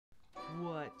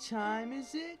What time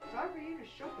is it? Time for you to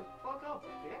shut the fuck up,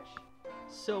 bitch.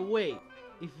 So wait,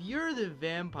 if you're the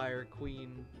vampire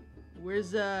queen,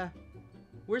 where's the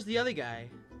other guy?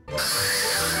 Finn?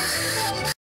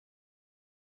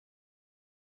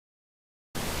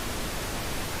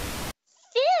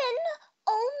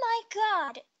 Oh my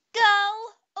god.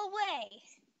 Go away.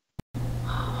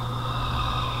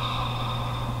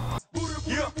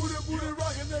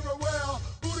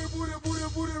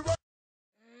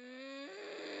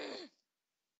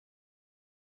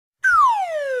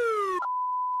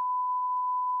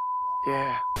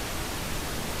 Yeah.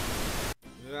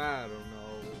 I don't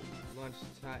know.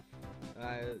 Lunchtime.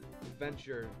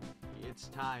 Adventure. It's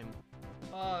time.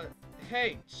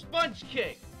 Hey, Sponge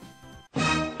King!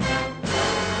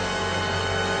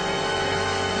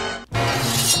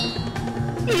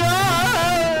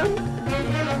 Yeah!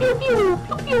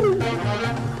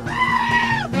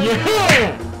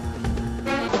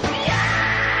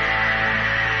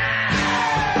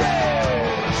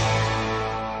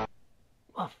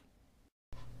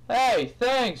 Hey,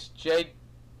 thanks, Jake.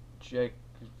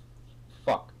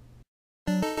 Fuck.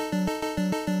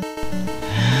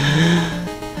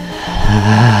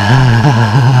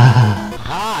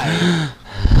 Hi.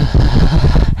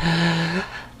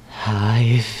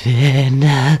 Hi, Finn.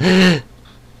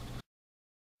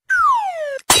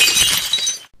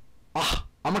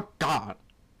 I'm a god.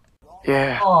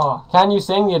 Yeah. Oh, can you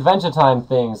sing the Adventure Time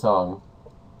theme song?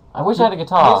 I wish I had a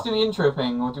guitar. Let's do the intro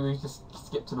thing, or do we just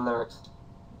skip to the lyrics?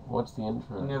 What's the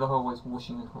intro? You know the whole was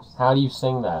whooshing across. How do you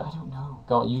sing that? I don't know.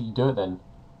 Go on, you do it then.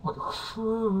 What?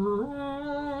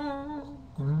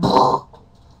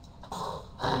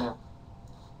 Yeah.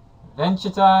 Adventure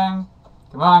time.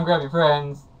 Come on, grab your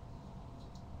friends.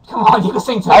 Come on, you can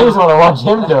sing to I just want to watch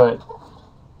him do it.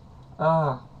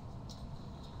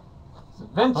 It's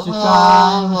adventure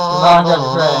time. Come on, grab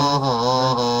your friends.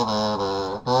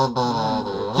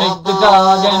 Jake the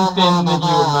dog and Finn the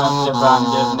human. The fun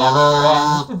just never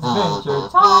ends. It's adventure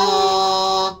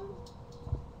time.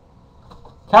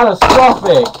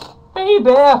 Catastrophic!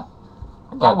 Baby, I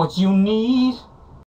got what you need.